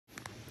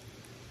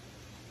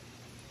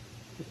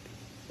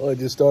Well, it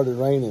just started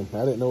raining. I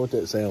didn't know what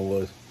that sound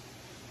was.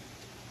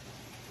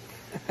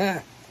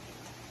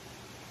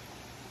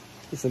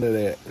 Listen to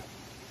that.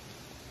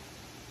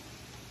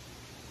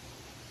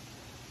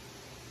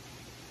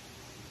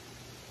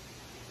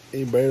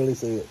 You can barely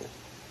see it.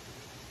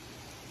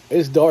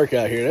 It's dark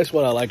out here. That's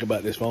what I like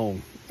about this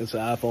phone. It's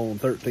an iPhone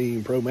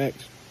 13 Pro Max.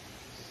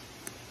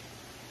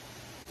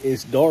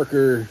 It's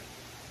darker.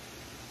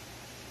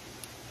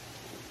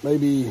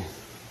 Maybe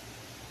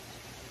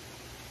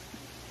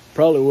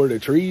probably where the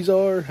trees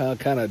are, how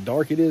kind of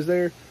dark it is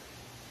there.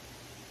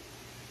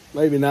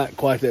 Maybe not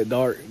quite that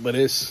dark, but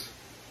it's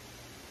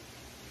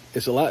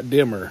a lot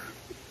dimmer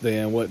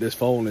than what this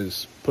phone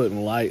is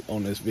putting light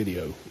on this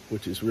video,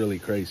 which is really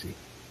crazy.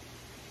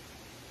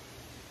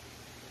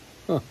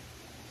 Huh.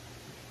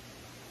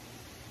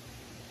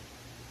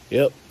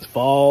 Yep, it's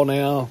fall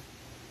now.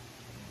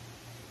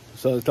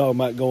 So I was talking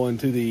about going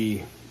to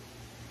the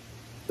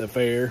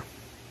fair.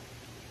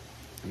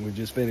 And we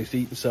just finished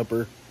eating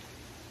supper.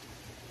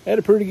 Had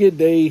a pretty good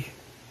day.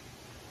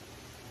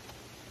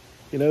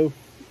 You know.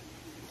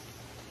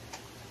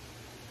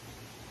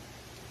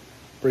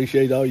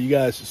 Appreciate all you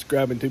guys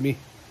subscribing to me.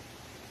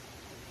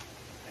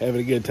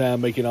 Having a good time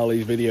making all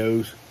these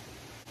videos.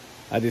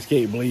 I just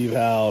can't believe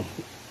how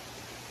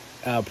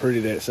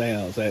pretty that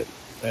sounds. That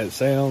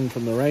sound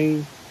from the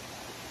rain.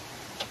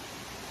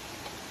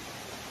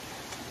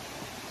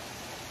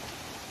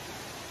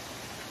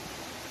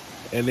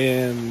 And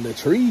then the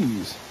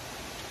trees.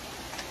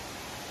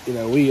 You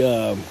know, we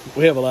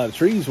have a lot of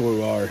trees where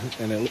we are,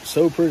 and it looks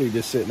so pretty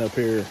just sitting up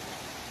here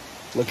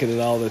looking at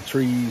all the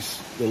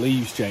trees, the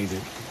leaves changing.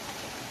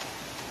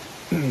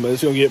 But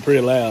it's going to get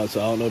pretty loud,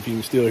 so I don't know if you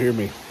can still hear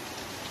me.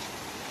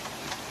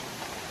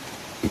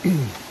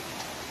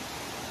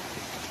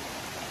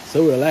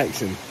 So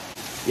relaxing.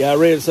 Yeah, I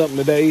read something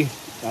today.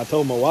 I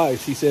told my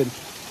wife, she said,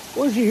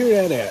 "Where'd you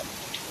hear that at?"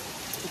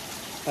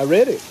 I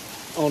read it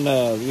on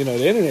the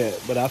internet,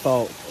 but I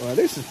thought, well,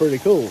 this is pretty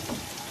cool.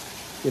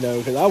 You know,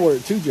 because I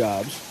work 2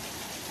 jobs,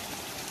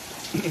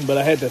 but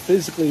I had to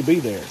physically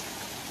be there.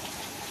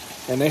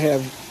 And they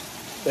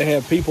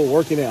have people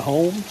working at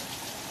home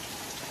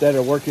that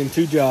are working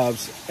 2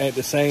 jobs at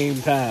the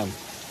same time.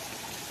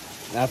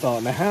 And I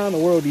thought, now how in the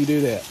world do you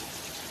do that?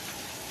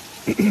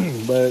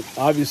 But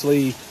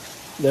obviously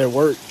their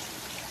work,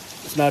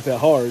 it's not that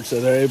hard,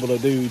 so they're able to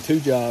do 2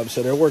 jobs.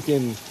 So they're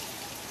working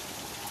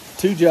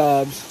 2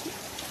 jobs.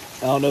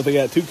 I don't know if they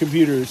got 2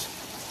 computers,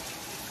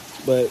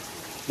 but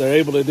they're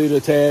able to do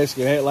the task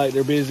and act like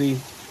they're busy.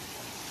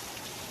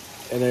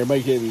 And they're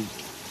making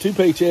 2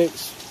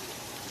 paychecks,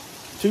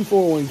 2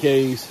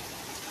 401ks.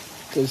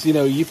 Because, you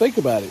know, you think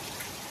about it.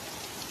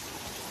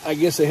 I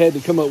guess they had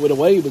to come up with a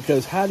way,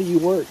 because how do you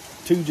work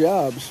 2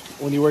 jobs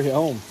when you work at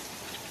home?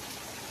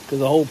 Because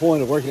the whole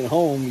point of working at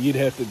home, you'd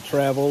have to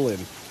travel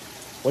and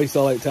waste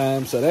all that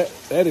time. So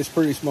that is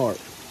pretty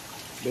smart.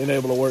 Being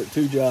able to work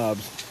 2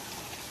 jobs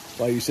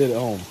while you sit at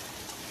home.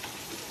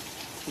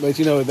 But,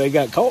 you know, if they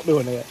got caught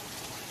doing that,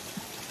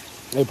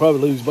 they'd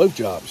probably lose both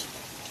jobs.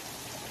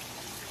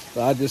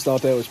 So I just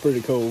thought that was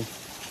pretty cool.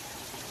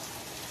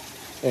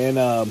 And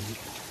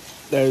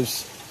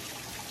it's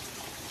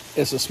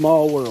a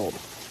small world.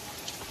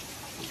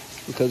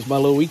 Because my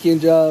little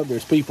weekend job,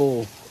 there's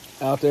people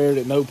out there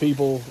that know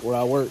people where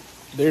I work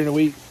during the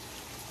week.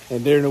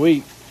 And during the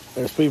week,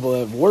 there's people that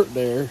have worked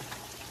there,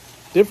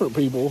 different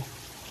people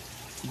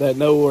that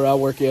know where I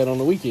work at on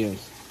the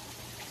weekends.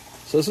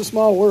 So it's a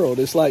small world.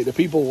 It's like the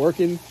people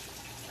working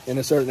in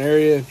a certain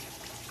area,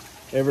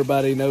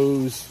 everybody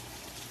knows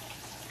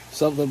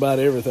something about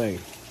everything.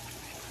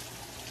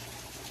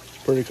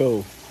 Pretty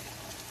cool.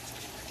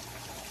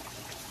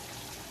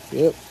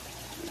 Yep.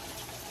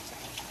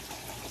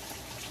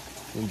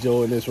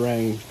 Enjoying this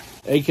rain.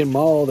 Aiken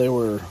Mall, they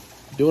were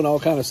doing all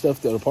kind of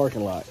stuff to the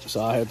parking lot.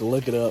 So I had to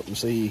look it up and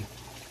see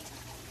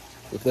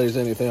if there's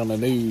anything on the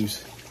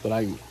news.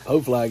 But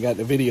hopefully I got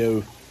the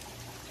video.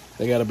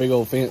 They got a big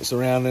old fence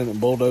surrounding it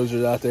and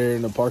bulldozers out there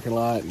in the parking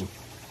lot. And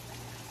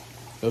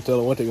they'll tell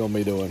them what they're going to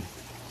be doing.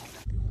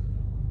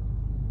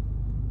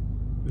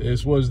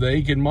 This was the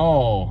Aiken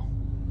Mall.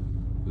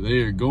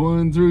 They're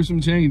going through some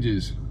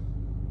changes.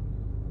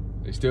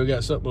 They still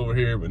got something over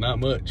here, but not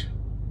much.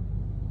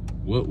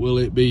 What will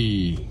it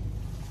be?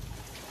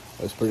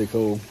 That's pretty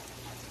cool.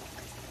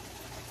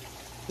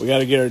 We got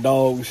to get our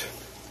dogs.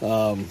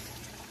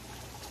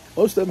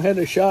 Most of them had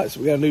their shots.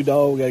 We got a new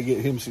dog. We got to get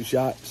him some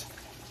shots.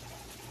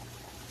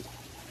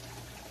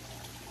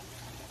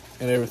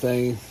 And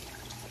everything.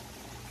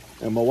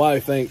 And my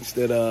wife thinks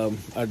that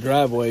our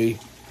driveway,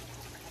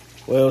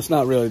 well, it's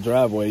not really a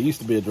driveway. It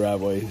used to be a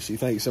driveway. She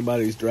thinks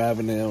somebody's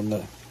driving down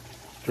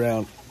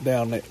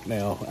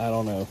now. I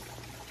don't know.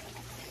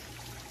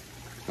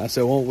 I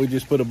said, won't we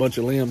just put a bunch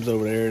of limbs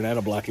over there and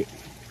that'll block it?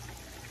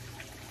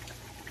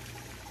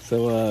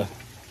 So,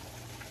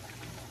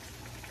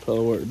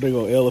 probably a big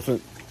old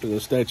elephant, there's a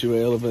statue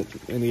of elephant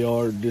in the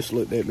yard, just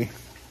looked at me.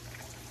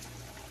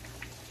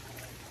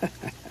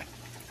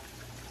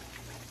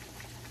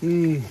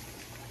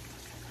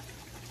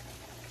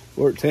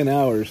 Work 10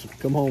 hours,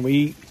 come home,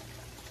 eat,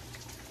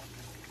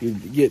 you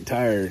get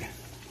tired.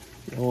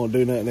 You don't want to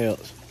do nothing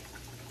else.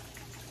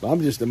 But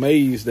I'm just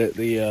amazed at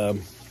the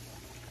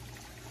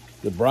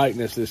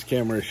brightness this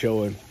camera is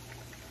showing.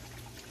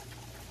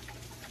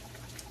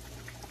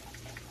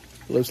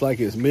 Looks like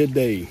it's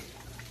midday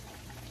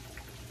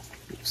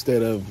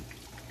instead of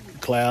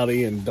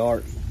cloudy and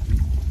dark.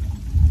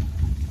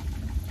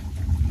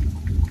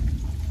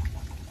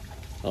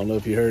 I don't know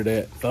if you heard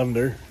that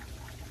thunder.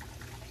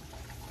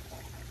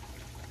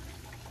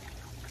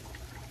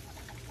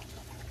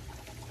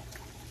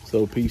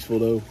 So peaceful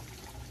though.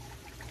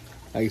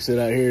 I can sit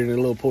out here in a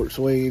little porch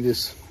swing and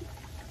just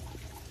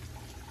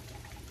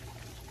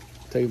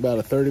take about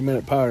a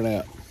 30-minute power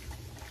nap.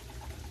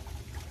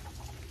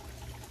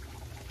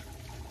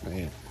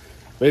 Man,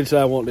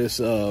 eventually I want this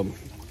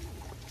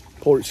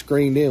porch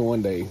screened in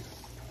one day.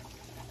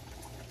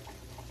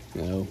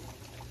 You know,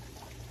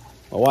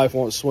 my wife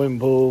wants a swimming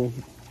pool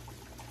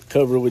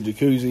covered with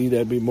jacuzzi.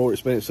 That'd be more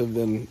expensive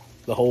than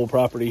the whole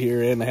property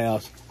here and the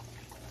house.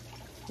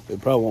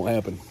 It probably won't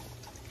happen.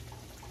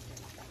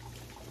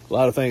 A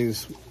lot of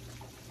things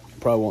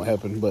probably won't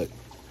happen, but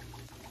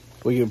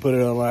we can put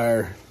it on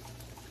our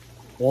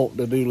want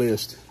to do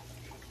list.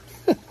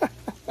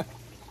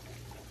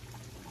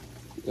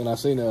 And I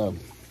seen a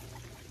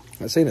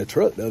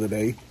truck the other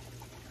day.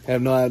 I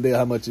have no idea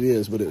how much it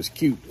is, but it was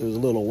cute. It was a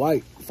little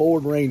white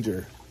Ford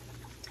Ranger,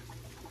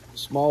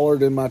 smaller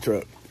than my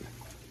truck.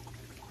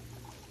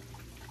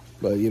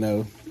 But you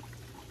know,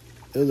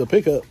 it was a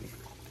pickup.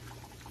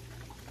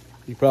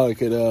 You probably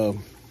could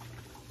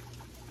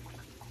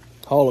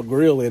haul a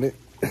grill in it.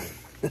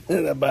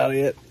 That's about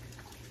it.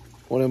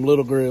 One of them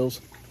little grills.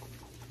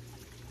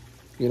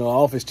 You know,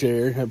 office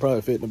chair. I'd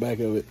probably fit in the back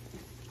of it.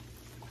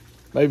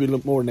 Maybe a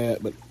little more than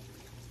that, but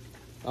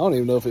I don't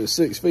even know if it's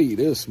 6 feet.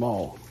 It was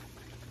small.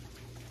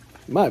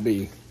 It might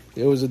be.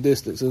 It was a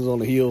distance. It was on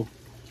the hill.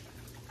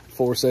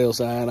 For sale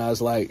sign. I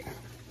was like,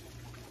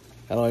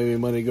 I don't have any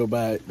money to go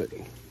buy it, but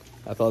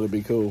I thought it'd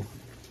be cool.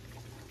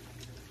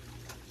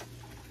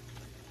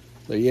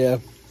 But yeah.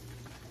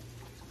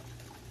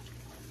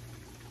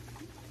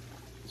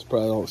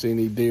 Probably don't see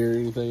any deer or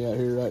anything out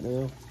here right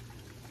now.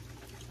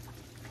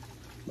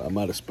 I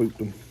might have spooked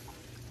them.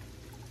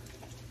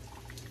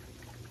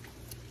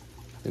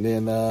 And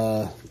then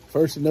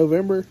 1st of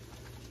November,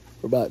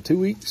 for about 2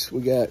 weeks,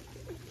 we got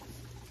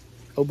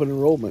open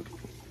enrollment.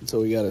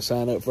 So we got to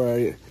sign up for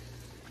our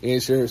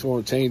insurance.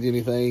 Want to change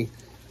anything.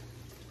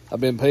 I've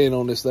been paying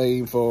on this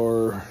thing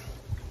for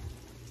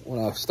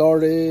when I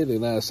started,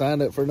 and I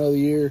signed up for another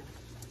year.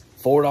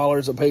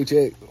 $4 a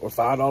paycheck or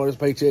 $5 a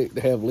paycheck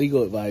to have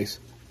legal advice.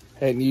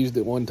 Hadn't used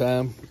it one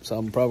time, so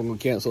I'm probably going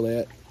to cancel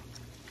that.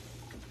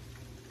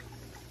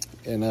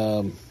 And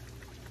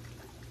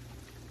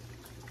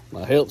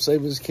my health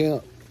savings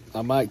account,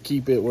 I might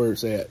keep it where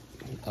it's at.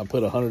 I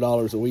put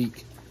 $100 a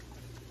week,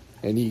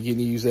 and you can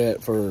use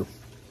that for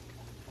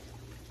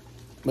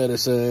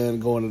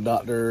medicine, going to the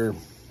doctor,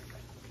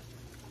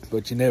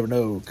 but you never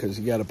know because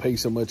you got to pay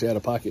so much out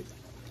of pocket.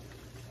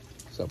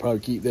 So I'll probably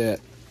keep that.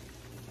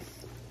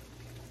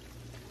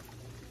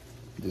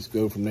 Just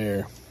go from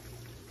there.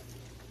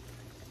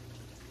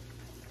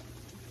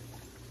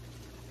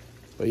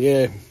 But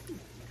yeah,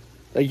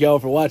 thank y'all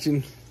for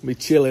watching. Be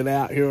chilling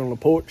out here on the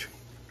porch.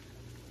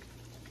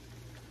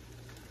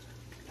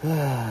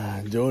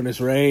 Enjoying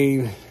this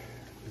rain.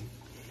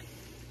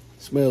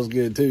 Smells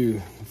good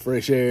too.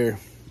 Fresh air.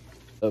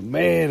 But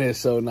man, it's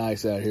so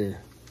nice out here.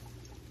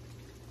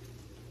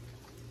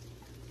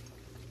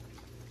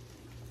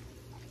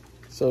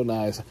 So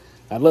nice.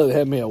 I'd love to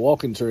have me a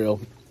walking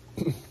trail.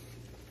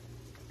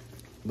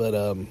 But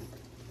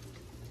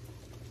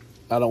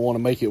I don't want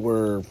to make it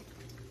where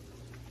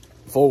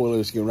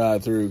four-wheelers can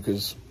ride through,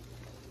 because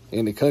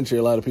in the country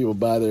a lot of people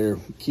buy their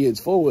kids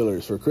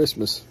four-wheelers for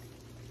Christmas,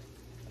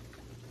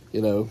 you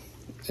know,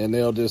 and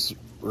they'll just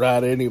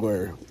ride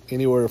anywhere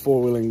a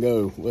four-wheeler can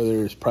go,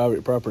 whether it's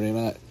private property or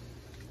not.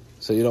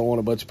 So you don't want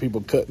a bunch of people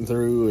cutting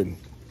through, and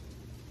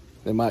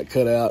they might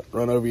cut out,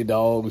 run over your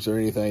dogs or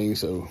anything.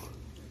 So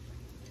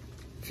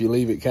if you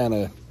leave it kind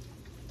of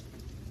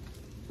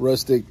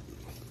rustic,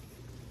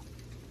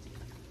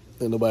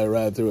 then nobody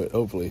ride through it,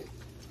 hopefully.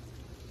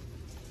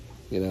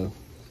 You know,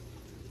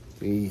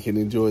 you can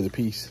enjoy the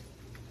peace.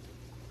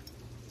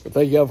 But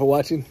thank y'all for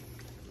watching.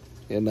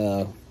 And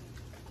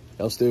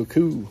y'all still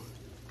cool.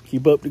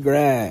 Keep up the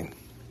grind.